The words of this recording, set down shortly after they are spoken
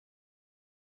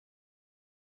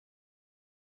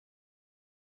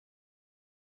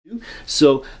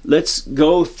So let's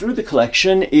go through the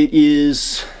collection. It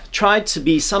is tried to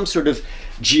be some sort of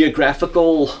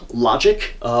geographical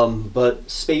logic, but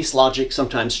space logic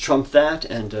sometimes trump that,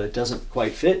 and it doesn't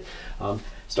quite fit.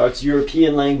 Starts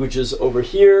European languages over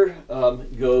here,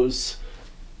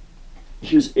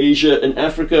 here's Asia and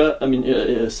Africa,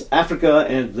 Africa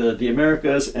and the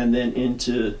Americas, and then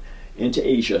into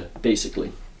Asia,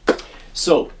 basically.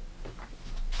 So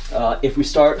if we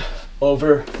start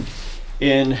over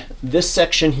in this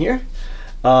section here,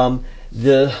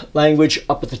 the language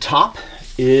up at the top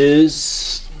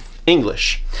is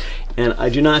English, and I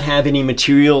do not have any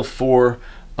material for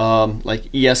like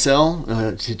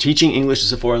ESL, teaching English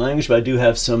as a foreign language, but I do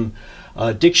have some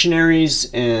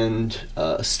dictionaries and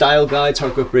style guides,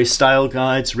 hardcover-based style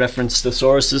guides, reference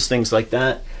thesauruses, things like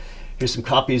that. Here's some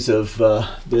copies of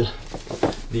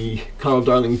the Carl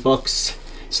Darling books,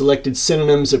 Selected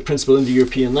Synonyms of Principal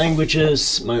Indo-European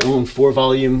Languages, my own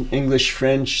 4-volume English,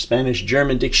 French, Spanish,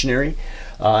 German dictionary.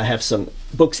 I have some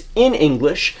books in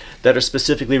English that are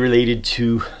specifically related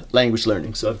to language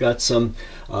learning. So I've got some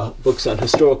books on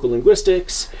historical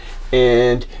linguistics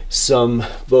and some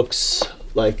books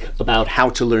like about how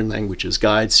to learn languages,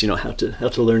 guides, you know, how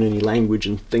to learn any language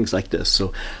and things like this.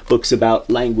 So books about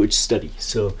language study.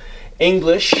 So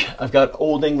English, I've got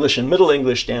Old English and Middle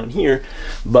English down here,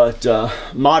 but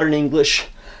Modern English,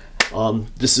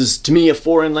 this is to me a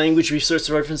foreign language research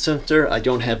reference center. I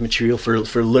don't have material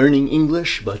for learning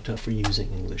English, but for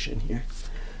using English in here.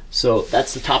 So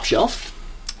that's the top shelf.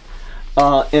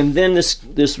 And then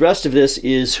this rest of this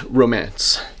is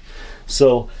Romance.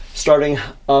 So starting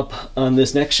up on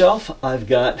this next shelf, I've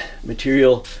got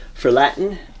material for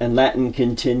Latin, and Latin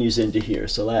continues into here.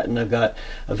 So Latin, I've got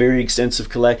a very extensive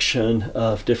collection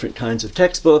of different kinds of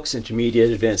textbooks,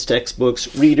 intermediate, advanced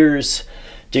textbooks, readers,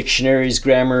 dictionaries,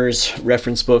 grammars,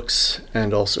 reference books,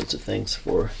 and all sorts of things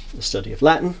for the study of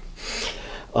Latin.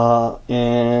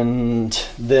 And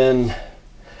then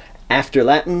after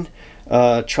Latin,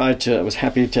 I was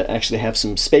happy to actually have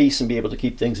some space and be able to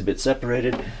keep things a bit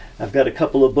separated. I've got a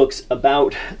couple of books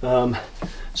about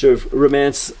sort of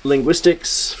Romance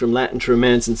linguistics, from Latin to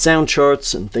Romance and sound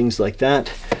charts and things like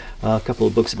that. A couple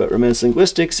of books about Romance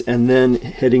linguistics, and then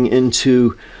heading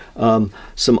into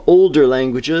some older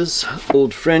languages.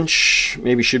 Old French,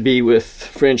 maybe should be with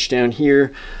French down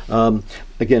here.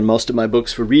 Again, most of my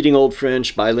books for reading Old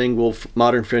French, bilingual,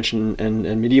 modern French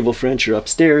and medieval French are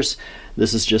upstairs.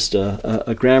 This is just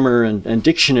a grammar and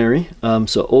dictionary.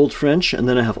 So Old French, and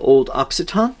then I have Old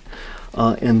Occitan,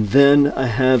 and then I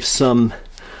have some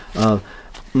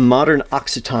modern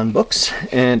Occitan books.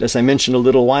 And as I mentioned a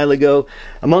little while ago,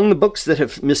 among the books that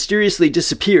have mysteriously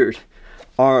disappeared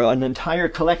are an entire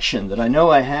collection that I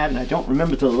know I had, and I don't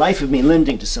remember the life of me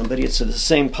lending to somebody. It's the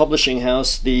same publishing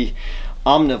house, the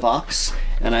Omnivox,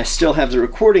 and I still have the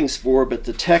recordings for, but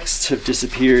the texts have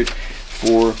disappeared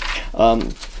for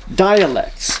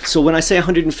dialects. So when I say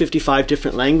 155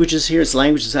 different languages here, it's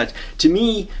languages that, to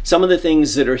me, some of the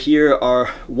things that are here are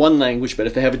one language, but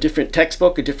if they have a different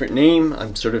textbook, a different name,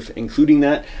 I'm sort of including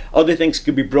that. Other things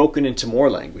could be broken into more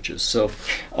languages. So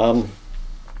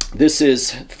this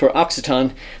is for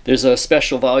Occitan. There's a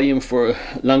special volume for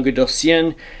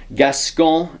Languedocien,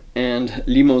 Gascon, and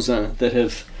Limousin that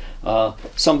have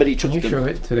somebody took. Can you show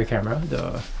it to the camera,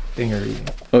 the thing you're reading?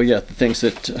 Oh yeah, the things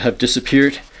that have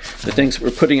disappeared. The things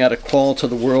we're putting out a call to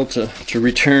the world to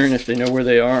return if they know where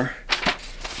they are.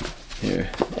 Here,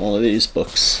 all of these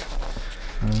books.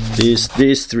 These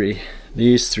three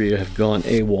have gone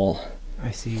AWOL. I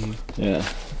see. Yeah.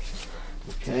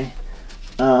 Okay.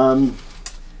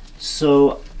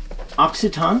 So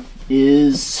Occitan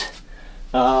is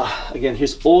again,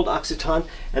 here's Old Occitan,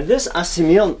 and this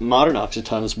Assimil, Modern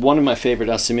Occitan, is one of my favorite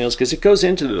Assimils because it goes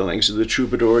into the language of the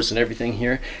troubadours and everything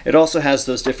here. It also has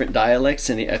those different dialects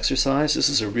in the exercise. This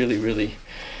is a really, really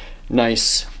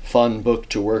nice, fun book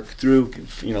to work through,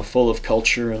 you know, full of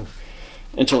culture and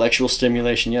intellectual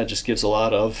stimulation. Yeah, it just gives a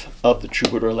lot of the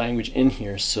troubadour language in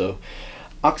here. So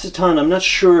Occitan, I'm not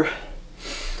sure.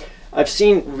 I've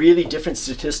seen really different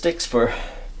statistics for,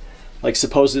 like,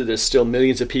 supposedly there's still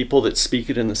millions of people that speak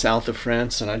it in the south of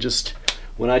France, and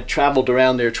when I traveled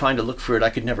around there trying to look for it, I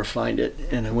could never find it.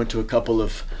 And I went to a couple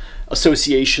of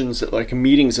associations, like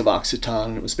meetings of Occitan,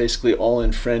 and it was basically all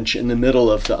in French in the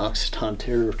middle of the Occitan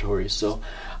territory. So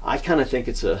I kind of think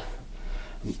it's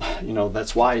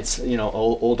that's why it's,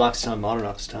 Old Occitan, Modern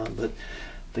Occitan. But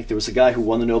I think there was a guy who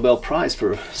won the Nobel Prize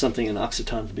for something in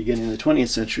Occitan at the beginning of the 20th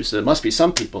century, so there must be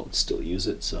some people that still use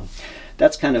it. So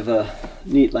that's kind of a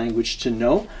neat language to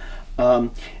know.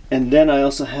 And then I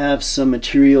also have some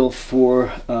material for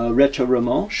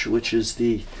Rhéto-Romanche, which is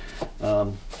the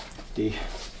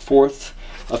fourth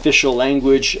official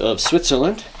language of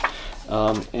Switzerland.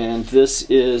 And this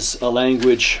is a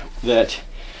language that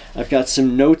I've got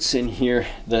some notes in here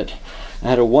that I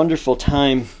had a wonderful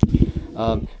time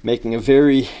making a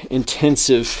very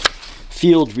intensive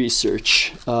field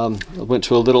research. I went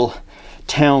to a little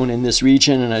town in this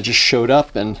region and I just showed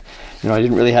up, and I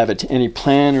didn't really have any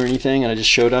plan or anything, and I just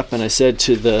showed up and I said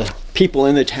to the people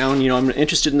in the town, I'm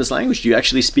interested in this language, do you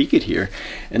actually speak it here?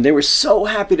 And they were so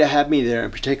happy to have me there,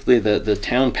 and particularly the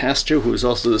town pastor, who was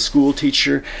also the school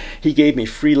teacher. He gave me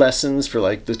free lessons for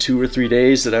like the 2 or 3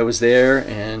 days that I was there,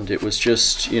 and it was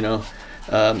just it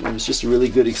was just a really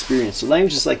good experience. So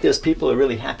languages like this, people are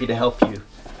really happy to help you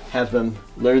have them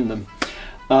learn them.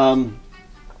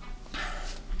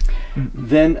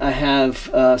 Then I have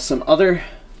some other,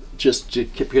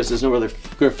 because there's no other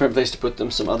good place to put them,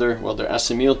 some other, well, they're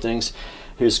assimil things.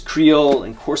 Here's Creole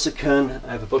and Corsican.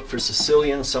 I have a book for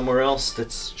Sicilian somewhere else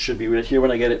that should be right here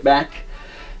when I get it back.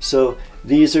 So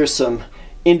these are some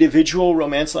individual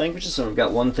Romance languages, so I've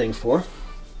got one thing for.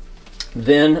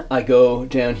 Then I go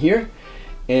down here,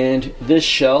 and this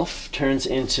shelf turns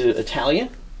into Italian.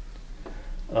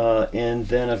 And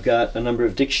then I've got a number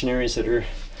of dictionaries that are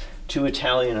to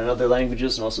Italian and other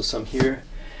languages, and also some here.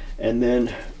 And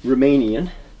then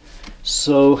Romanian.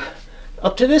 So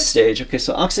up to this stage, okay,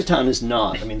 so Occitan is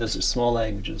not, those are small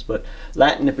languages, but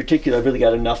Latin in particular, I've really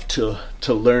got enough to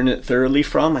learn it thoroughly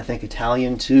from. I think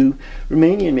Italian too.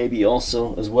 Romanian maybe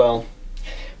also as well.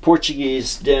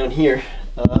 Portuguese down here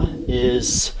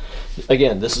is,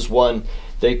 again, this is one,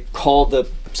 they call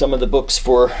some of the books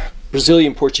for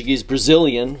Brazilian Portuguese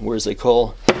Brazilian, whereas they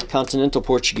call continental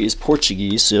Portuguese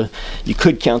Portuguese. So you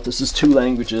could count this as 2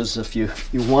 languages if you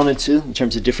wanted to, in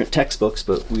terms of different textbooks,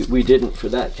 but we didn't for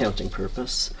that counting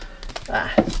purpose.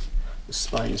 The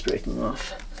spine is breaking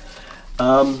off.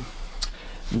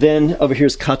 Then over here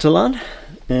is Catalan,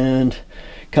 and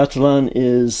Catalan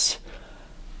is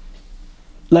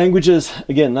languages,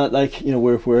 again, not like,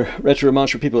 we're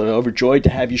retro-romanche, where people are overjoyed to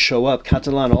have you show up.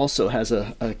 Catalan also has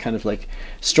a kind of like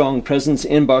strong presence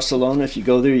in Barcelona. If you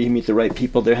go there, you meet the right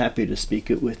people, they're happy to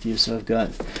speak it with you. So I've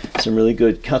got some really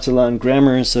good Catalan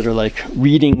grammars that are like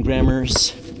reading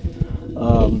grammars.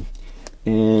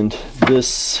 And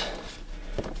this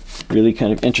really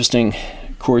kind of interesting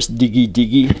course, Diggy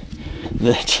Diggy,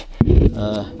 that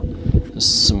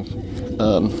some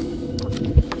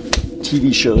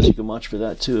TV shows you can watch for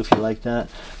that too if you like that.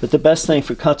 But the best thing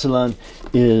for Catalan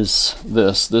is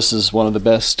this. This is one of the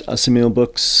best assimil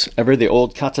books ever, the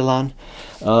Old Catalan.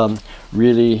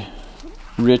 Really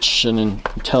rich and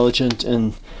intelligent,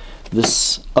 and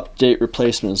this update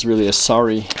replacement is really a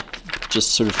sorry,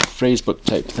 just sort of phrase book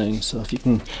type thing. So if you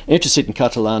can interested in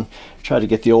Catalan, try to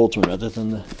get the old one rather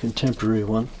than the contemporary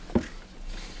one.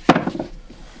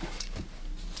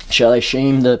 Shall I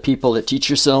shame the people that teach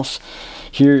yourself?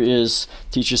 Here is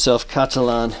Teach Yourself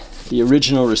Catalan, the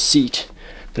original receipt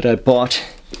that I bought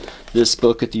this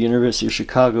book at the University of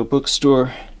Chicago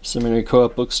bookstore, Seminary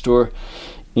Co-op bookstore,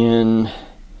 on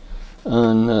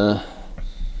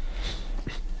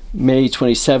May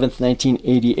 27th,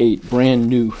 1988. Brand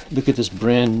new. Look at this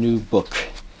brand new book.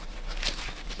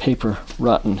 Paper,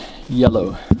 rotten,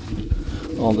 yellow,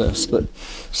 all this, but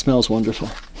smells wonderful.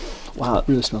 Wow, it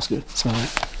really smells good. Smell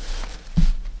it.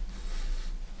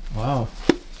 Wow.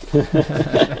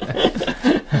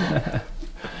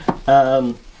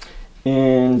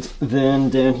 And then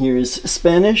down here is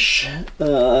Spanish,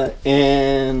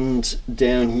 and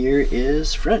down here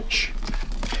is French.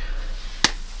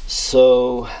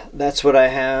 So that's what I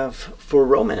have for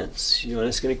Romance. You want to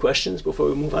ask any questions before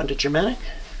we move on to Germanic?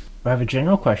 I have a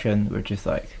general question, which is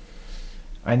like,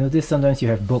 I notice sometimes you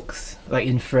have books like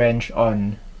in French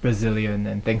on Brazilian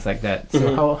and things like that.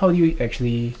 So how do you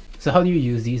actually, so how do you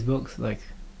use these books? Like,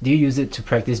 do you use it to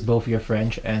practice both your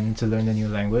French and to learn a new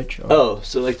language? Or? Oh,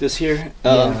 so like this here?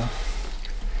 Yeah.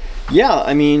 Yeah,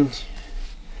 I mean,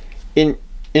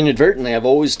 inadvertently, I've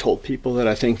always told people that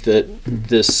I think that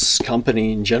this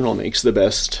company in general makes the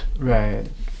best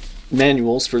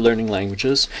manuals for learning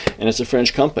languages, and it's a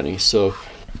French company, so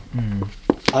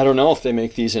I don't know if they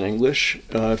make these in English.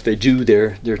 If they do,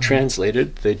 they're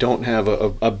translated. They don't have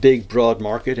a big, broad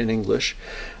market in English,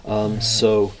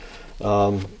 so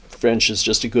French is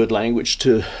just a good language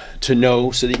to know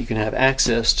so that you can have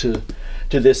access to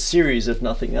this series, if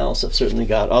nothing else. I've certainly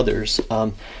got others,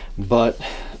 but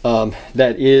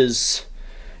that is,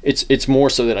 it's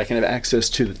more so that I can have access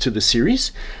to the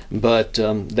series. But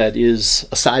that is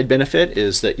a side benefit,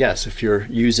 is that yes, if you're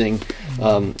using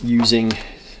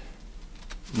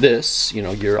this, you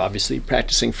know, you're obviously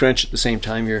practicing French at the same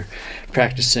time you're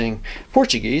practicing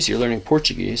Portuguese. You're learning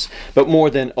Portuguese, but more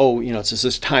than, oh, you know, it's just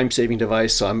this time-saving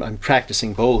device, so I'm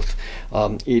practicing both.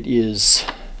 It is,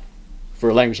 for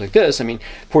a language like this, I mean,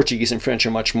 Portuguese and French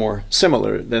are much more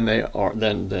similar than they are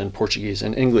than Portuguese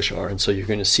and English are, and so you're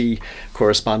going to see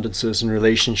correspondences and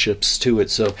relationships to it.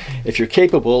 So if you're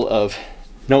capable of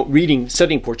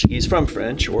studying Portuguese from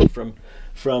French or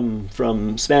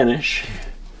from Spanish,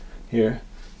 here,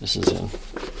 this is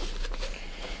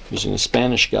using a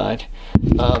Spanish guide.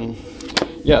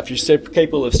 Yeah, if you're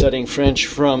capable of studying French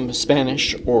from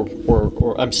Spanish, or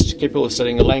I'm capable of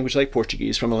studying a language like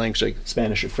Portuguese from a language like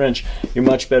Spanish or French, you're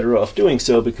much better off doing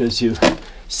so because you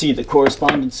see the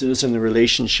correspondences and the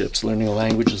relationships. Learning a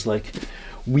language is like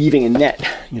weaving a net,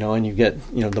 you know, and you get,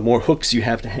 you know, the more hooks you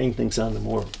have to hang things on, the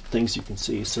more things you can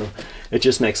see. So it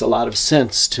just makes a lot of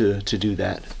sense to do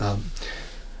that,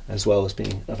 as well as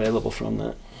being available from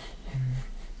that.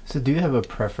 So do you have a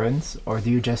preference, or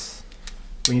do you just,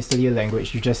 when you study a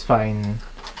language, you just find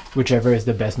whichever is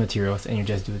the best materials and you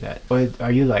just do that? Or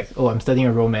are you like, oh, I'm studying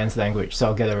a Romance language, so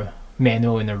I'll get a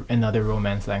manual in another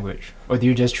Romance language? Or do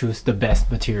you just choose the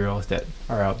best materials that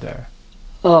are out there?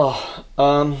 Oh,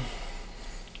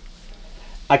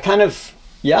 I kind of,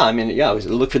 yeah, I mean, yeah, I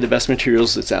look for the best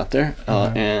materials that's out there,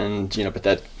 and, you know, but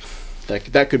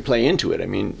that could play into it. I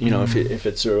mean, you know, if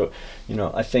it's a, you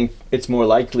know, I think it's more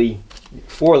likely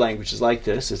for languages like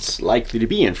this, it's likely to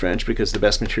be in French because the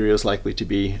best material is likely to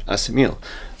be assimil.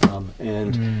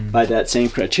 And by that same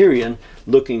criterion,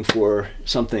 looking for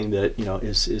something that, you know,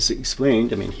 is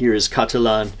explained. I mean, here is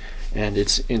Catalan, and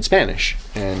it's in Spanish,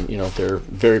 and, you know, they're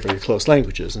very, very close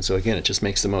languages, and so again, it just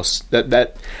makes the most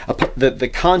the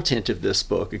content of this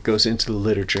book, it goes into the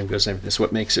literature and goes into everything. That's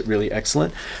what makes it really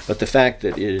excellent. But the fact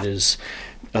that it is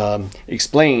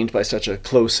explained by such a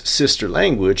close sister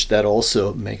language, that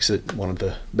also makes it one of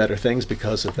the better things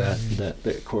because of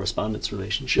that correspondence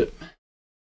relationship.